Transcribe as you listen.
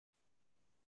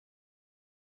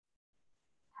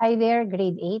Hi there,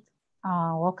 grade 8.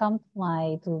 Welcome to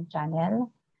my YouTube channel.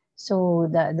 So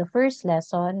the first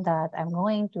lesson that I'm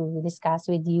going to discuss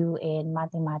with you in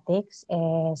mathematics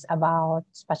is about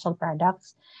special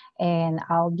products, and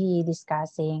I'll be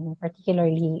discussing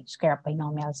particularly square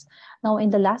binomials. Now,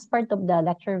 in the last part of the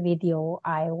lecture video,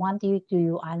 I want you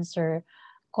to answer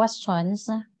questions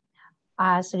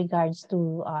as regards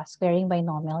to squaring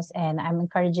binomials, and I'm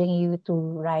encouraging you to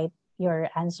write your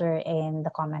answer in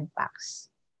the comment box.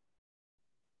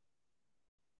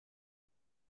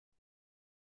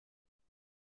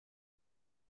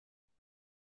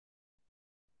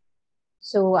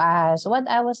 So as what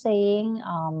I was saying,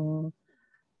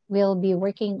 we'll be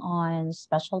working on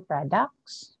special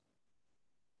products.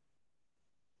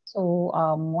 So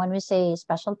when we say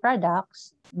special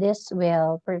products, this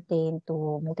will pertain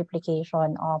to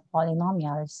multiplication of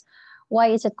polynomials. Why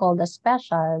is it called a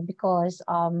special? Because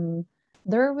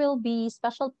there will be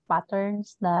special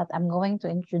patterns that I'm going to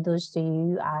introduce to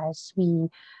you as we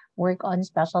work on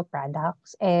special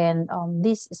products. And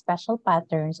these special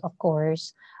patterns, of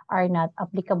course, are not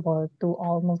applicable to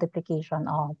all multiplication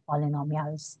of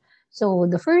polynomials. So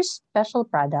the first special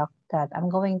product that I'm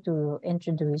going to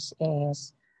introduce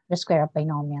is the square of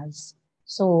binomials.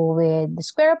 So with the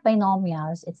square of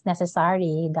binomials, it's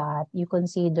necessary that you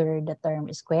consider the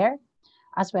term square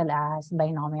as well as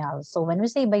binomials. So when we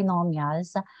say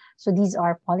binomials, so these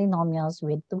are polynomials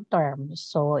with two terms.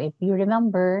 So if you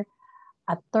remember,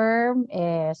 a term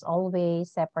is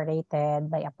always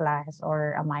separated by a plus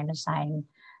or a minus sign.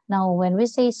 Now, when we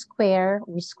say square,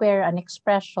 we square an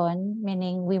expression,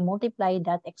 meaning we multiply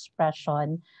that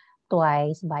expression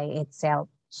twice by itself.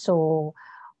 So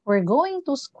we're going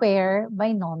to square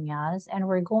binomials, and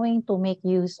we're going to make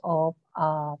use of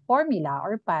a formula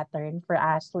or pattern for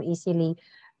us to easily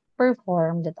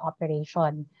perform that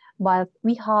operation. But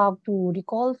we have to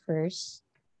recall first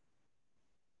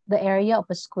the area of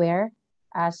a square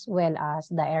as well as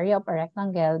the area of a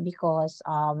rectangle, because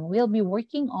we'll be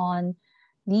working on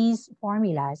these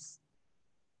formulas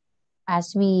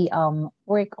as we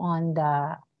work on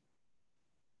the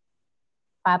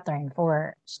pattern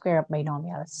for square of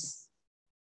binomials.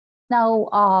 Now,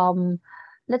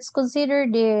 let's consider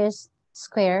this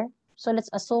square. So let's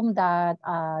assume that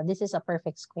this is a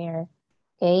perfect square,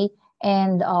 okay?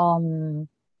 And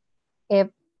if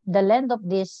the length of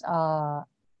this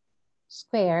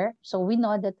square, so we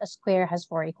know that a square has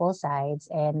 4 equal sides,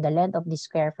 and the length of the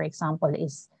square, for example,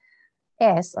 is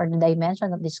S, or the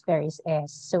dimension of the square is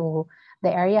S. So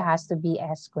the area has to be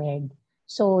S squared.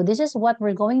 So this is what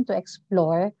we're going to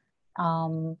explore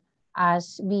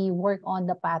as we work on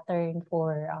the pattern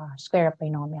for square of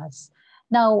binomials.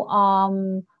 Now,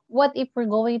 what if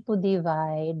we're going to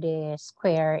divide the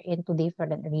square into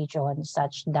different regions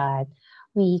such that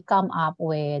we come up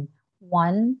with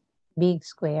one big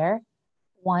square,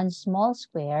 one small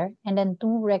square, and then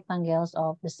two rectangles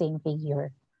of the same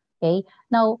figure? Okay.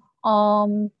 Now,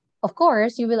 of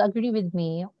course, you will agree with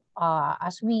me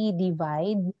as we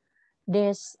divide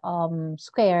this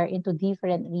square into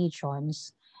different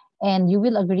regions, and you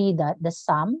will agree that the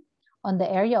sum on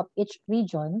the area of each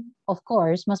region, of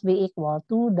course, must be equal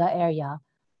to the area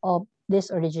of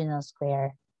this original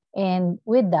square. And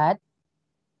with that,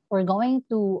 we're going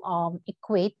to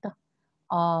equate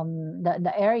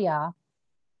the area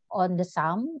on the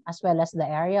sum as well as the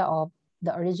area of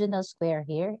the original square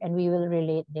here, and we will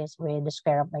relate this with the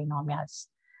square of binomials.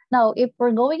 Now, if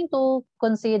we're going to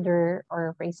consider,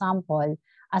 or for example,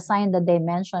 assign the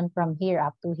dimension from here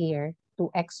up to here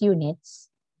to x units,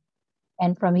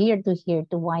 and from here to here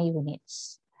to y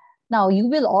units. Now, you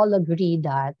will all agree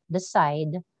that the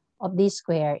side of this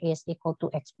square is equal to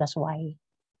x plus y.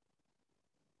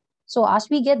 So as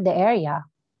we get the area,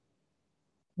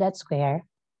 that square,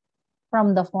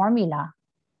 from the formula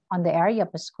on the area of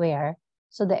a square,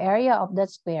 so the area of that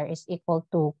square is equal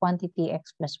to quantity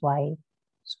x plus y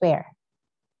square.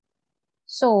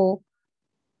 So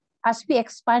as we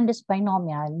expand this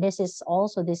binomial, this is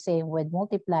also the same with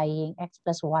multiplying x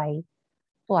plus y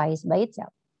twice by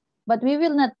itself. But we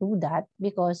will not do that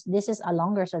because this is a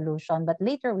longer solution. But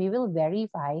later we will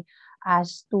verify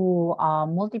as to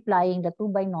multiplying the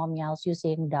two binomials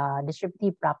using the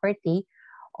distributive property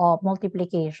of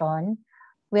multiplication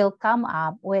will come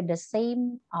up with the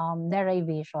same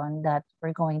derivation that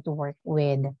we're going to work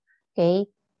with. Okay.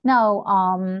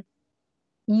 Now,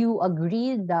 you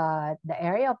agree that the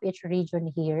area of each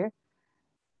region here,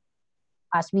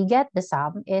 as we get the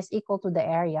sum, is equal to the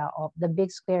area of the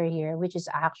big square here, which is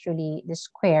actually the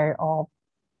square of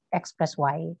x plus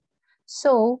y.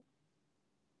 So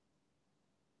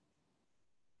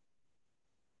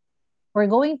we're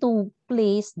going to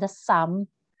place the sum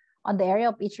on the area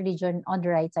of each region on the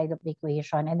right side of the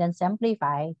equation and then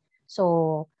simplify.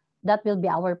 So that will be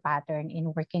our pattern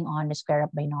in working on the square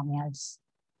of binomials.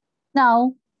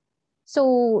 Now,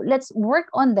 so let's work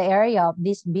on the area of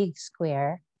this big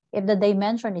square. If the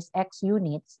dimension is x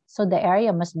units, so the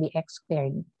area must be x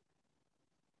squared.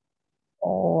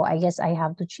 Oh, I guess I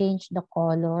have to change the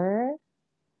color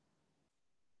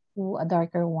to a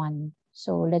darker one.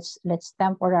 So let's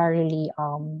temporarily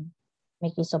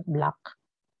make use of black.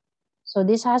 So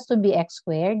this has to be x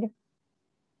squared.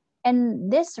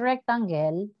 And this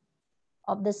rectangle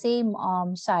of the same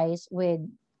size with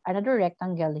another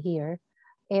rectangle here,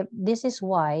 if this is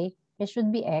y, it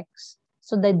should be x.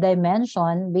 So the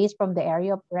dimension based from the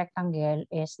area of rectangle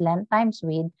is length times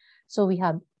width. So we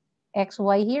have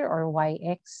xy here or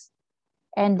yx.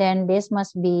 And then this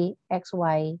must be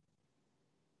xy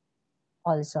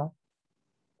also.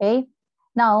 Okay?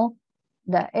 Now,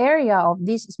 the area of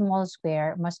this small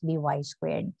square must be y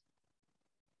squared.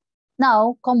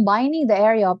 Now, combining the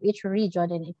area of each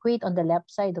region and equate on the left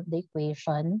side of the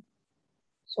equation,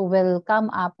 so we'll come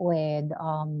up with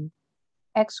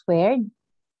x squared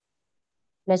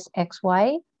plus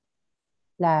xy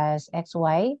plus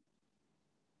xy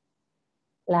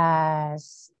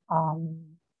plus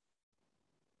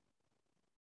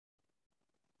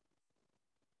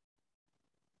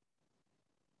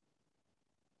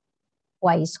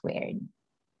y squared.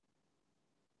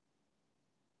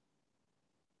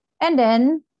 And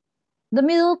then the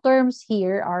middle terms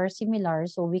here are similar,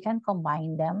 so we can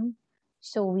combine them.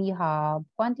 So we have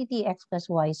quantity x plus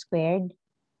y squared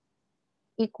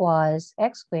equals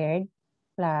x squared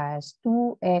plus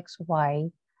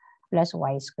 2xy plus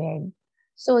y squared.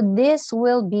 So this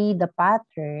will be the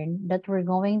pattern that we're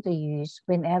going to use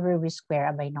whenever we square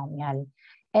a binomial.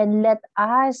 And let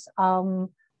us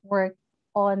work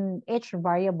on each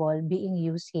variable being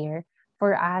used here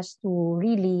for us to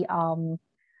really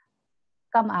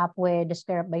come up with the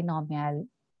square of binomial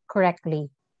correctly.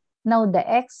 Now, the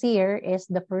x here is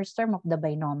the first term of the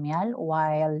binomial,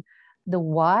 while the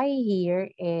y here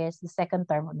is the second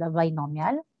term of the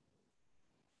binomial.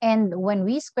 And when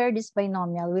we square this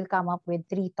binomial, we'll come up with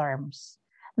 3 terms.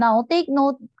 Now, take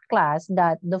note, class,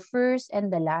 that the first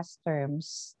and the last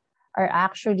terms are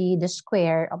actually the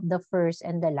square of the first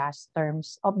and the last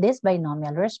terms of this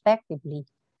binomial, respectively.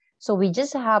 So we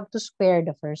just have to square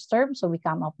the first term. So we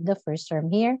come up with the first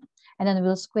term here. And then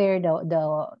we'll square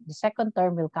the second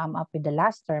term. We'll come up with the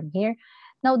last term here.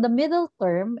 Now, the middle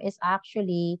term is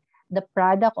actually the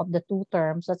product of the 2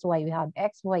 terms. That's why we have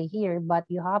x, y here. But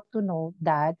you have to know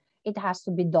that it has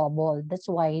to be double. That's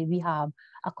why we have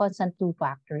a constant 2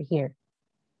 factor here.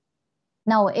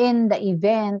 Now, in the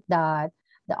event that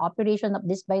the operation of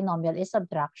this binomial is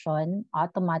subtraction,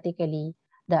 automatically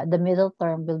the middle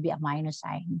term will be a minus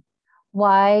sign.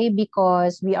 Why?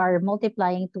 Because we are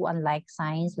multiplying two unlike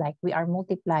signs, like we are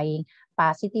multiplying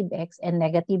positive x and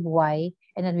negative y,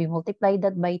 and then we multiply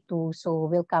that by 2, so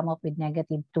we'll come up with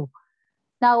negative 2.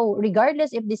 Now,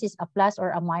 regardless if this is a plus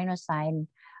or a minus sign,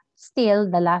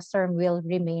 still the last term will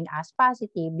remain as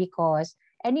positive because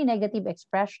any negative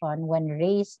expression when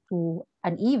raised to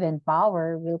an even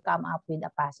power will come up with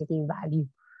a positive value.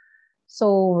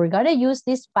 So we're going to use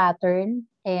this pattern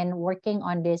in working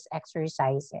on these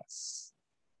exercises.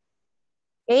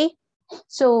 Okay,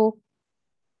 so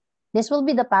this will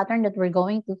be the pattern that we're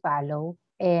going to follow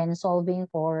in solving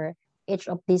for each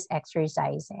of these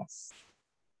exercises.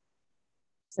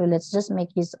 So let's just make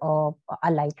use of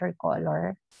a lighter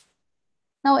color.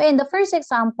 Now, in the first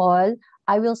example,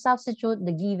 I will substitute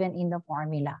the given in the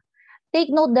formula. Take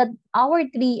note that our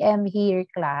 3m here,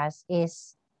 class,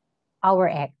 is our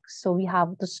x. So we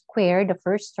have to square the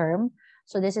first term.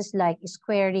 So this is like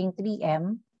squaring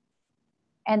 3m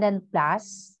and then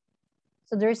plus.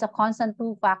 So there's a constant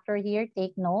 2 factor here.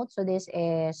 Take note. So this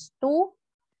is 2.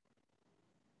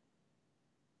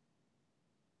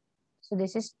 So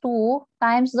this is 2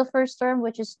 times the first term,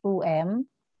 which is 2m,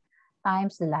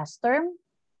 times the last term.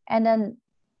 And then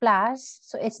plus,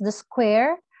 so it's the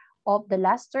square of the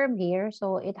last term here.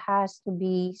 So it has to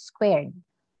be squared.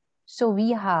 So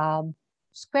we have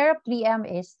square of 3m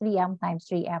is 3m times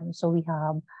 3m. So we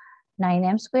have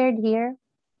 9m squared here.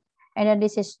 And then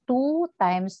this is 2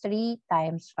 times 3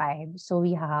 times 5. So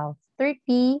we have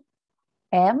 30m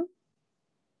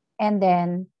and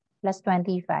then plus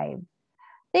 25.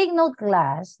 Take note,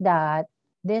 class, that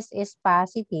this is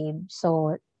positive.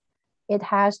 So it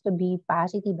has to be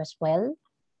positive as well.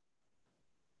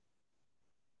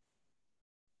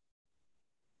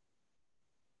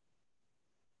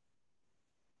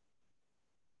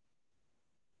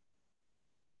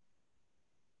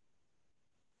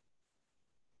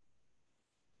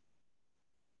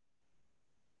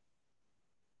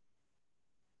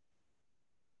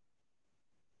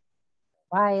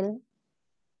 while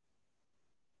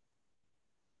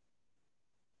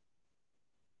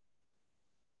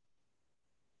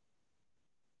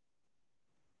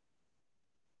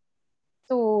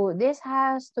so this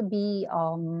has to be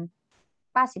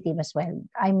positive as well.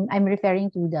 I'm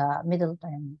referring to the middle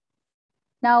term.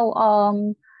 Now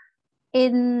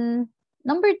in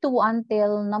number 2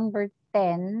 until number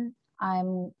 10,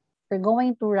 we're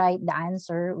going to write the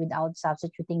answer without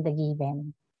substituting the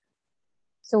given.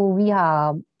 So we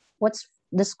have what's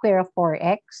the square of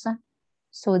 4x.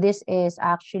 So this is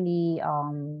actually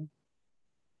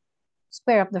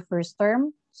square of the first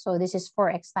term. So this is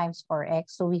 4x times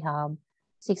 4x. So we have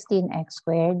 16x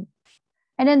squared.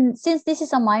 And then since this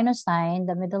is a minus sign,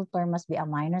 the middle term must be a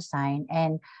minus sign.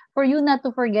 And for you not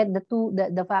to forget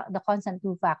the constant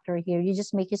 2 factor here, you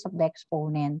just make use of the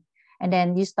exponent. And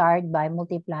then you start by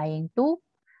multiplying 2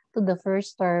 to the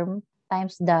first term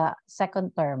times the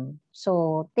second term.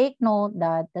 So take note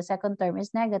that the second term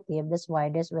is negative. That's why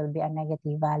this will be a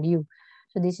negative value.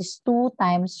 So this is 2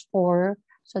 times 4.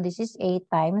 So this is 8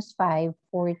 times 5,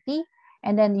 40.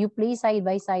 And then you place side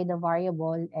by side the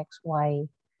variable x, y.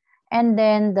 And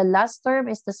then the last term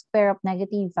is the square of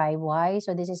negative 5y.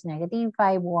 So this is negative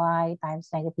 5y times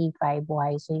negative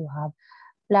 5y. So you have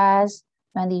plus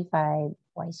 25y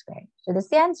squared. So that's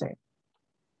the answer.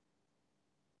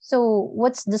 So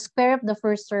what's the square of the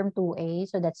first term? 2a.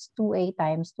 So that's 2a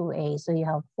times 2a. So you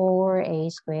have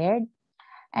 4a squared.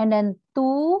 And then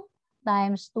 2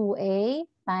 times 2a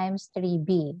times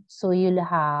 3b. So you'll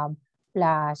have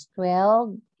plus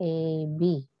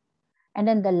 12ab. And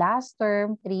then the last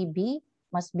term, 3b,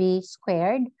 must be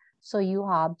squared. So you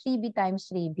have 3b times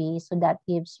 3b. So that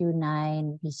gives you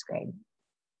 9b squared.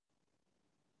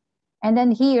 And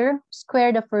then here,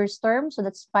 square the first term. So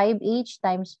that's 5h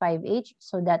times 5h.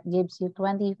 So that gives you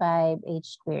 25h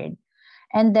squared.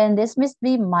 And then this must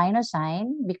be minus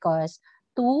sign because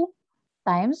 2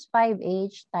 times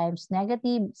 5h times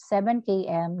negative 7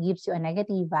 km gives you a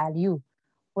negative value,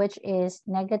 which is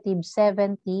negative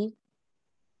 70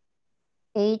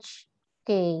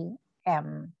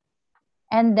 HKM.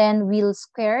 And then we'll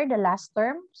square the last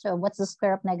term. So what's the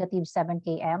square of negative 7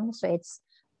 km? So it's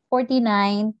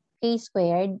 49 k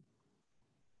squared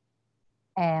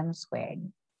m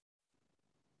squared.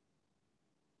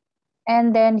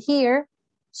 And then here,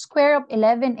 square of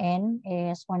 11n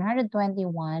is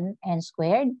 121 n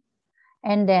squared.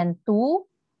 And then 2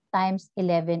 times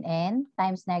 11n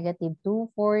times negative 2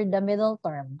 for the middle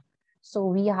term. So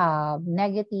we have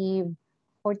negative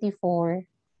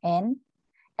 44n.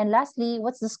 And lastly,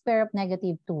 what's the square of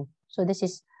negative 2? So this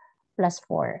is plus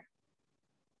 4.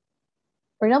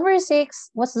 For number 6,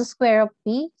 what's the square of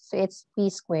p? So it's p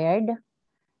squared.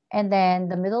 And then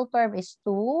the middle term is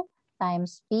 2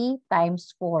 times p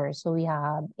times 4. So we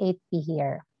have 8p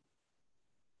here.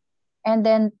 And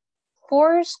then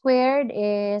 4 squared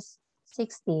is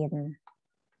 16.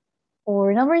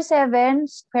 For number 7,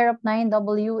 square of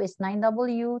 9w is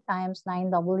 9w times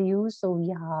 9w. So we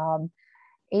have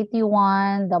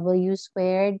 81w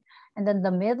squared. And then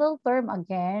the middle term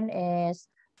again is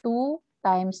 2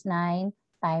 times 9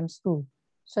 times 2.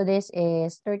 So this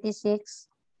is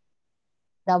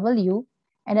 36w.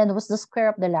 And then what's the square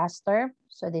of the last term?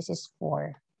 So this is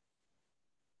 4.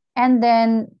 And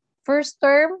then first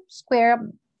term, square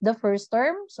of the first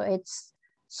term. So it's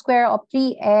square of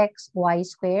 3x y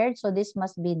squared. So this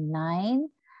must be 9x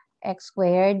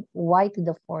squared y to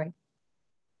the 4th.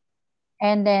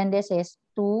 And then this is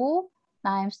 2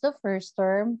 times the first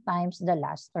term times the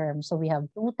last term. So we have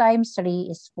 2 times 3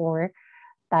 is 4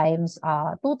 times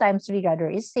 2 times 3 rather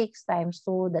is 6 times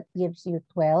 2. That gives you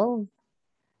 12.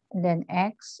 And then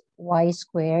x y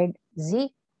squared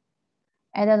z.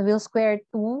 And then we'll square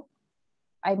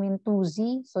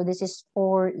 2z. So this is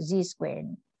 4z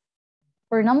squared.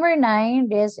 For number 9,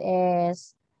 this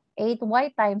is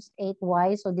 8y times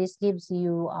 8y. So this gives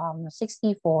you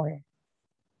 64.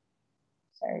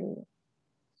 Sorry.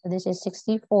 So this is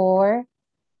 64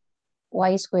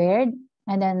 y squared.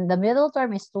 And then the middle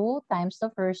term is 2 times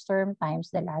the first term times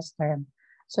the last term.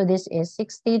 So this is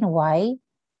 16y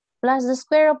plus the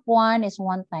square of 1 is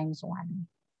 1 times 1.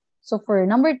 So for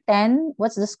number 10,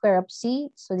 what's the square of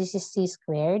c? So this is c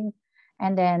squared.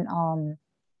 And then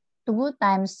 2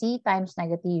 times c times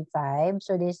negative 5.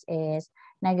 So this is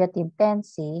negative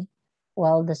 10c.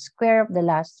 Well, the square of the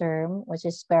last term, which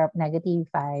is square of negative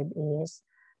 5, is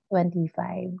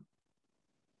 25.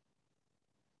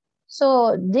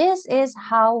 So this is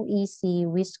how easy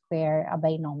we square a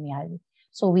binomial.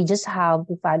 So we just have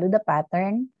to follow the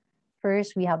pattern.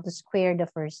 First, we have to square the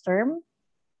first term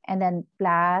and then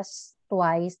plus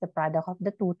twice the product of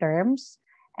the two terms.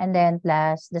 and then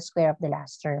plus the square of the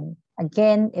last term.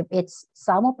 Again, if it's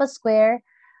sum of a square,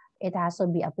 it has to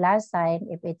be a plus sign.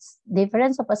 If it's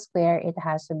difference of a square, it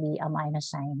has to be a minus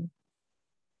sign.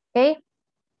 Okay?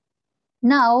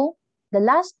 Now, the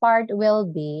last part will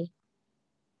be,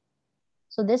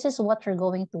 so this is what you're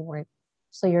going to work.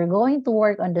 So you're going to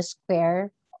work on the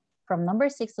square from number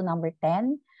 6 to number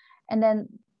 10, and then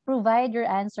provide your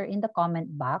answer in the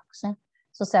comment box.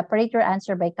 So separate your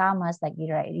answer by commas, like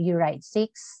you write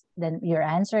 6, then your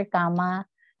answer, comma,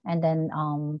 and then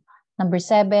number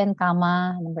 7,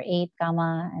 comma, number 8,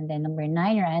 comma, and then number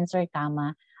 9, your answer,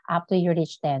 comma, up to you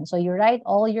reach 10. So you write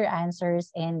all your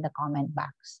answers in the comment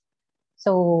box.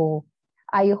 So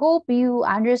I hope you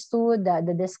understood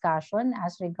the discussion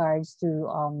as regards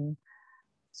to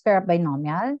square of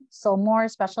binomial. So more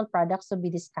special products to be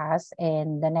discussed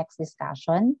in the next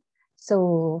discussion.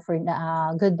 So for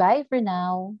goodbye for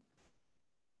now.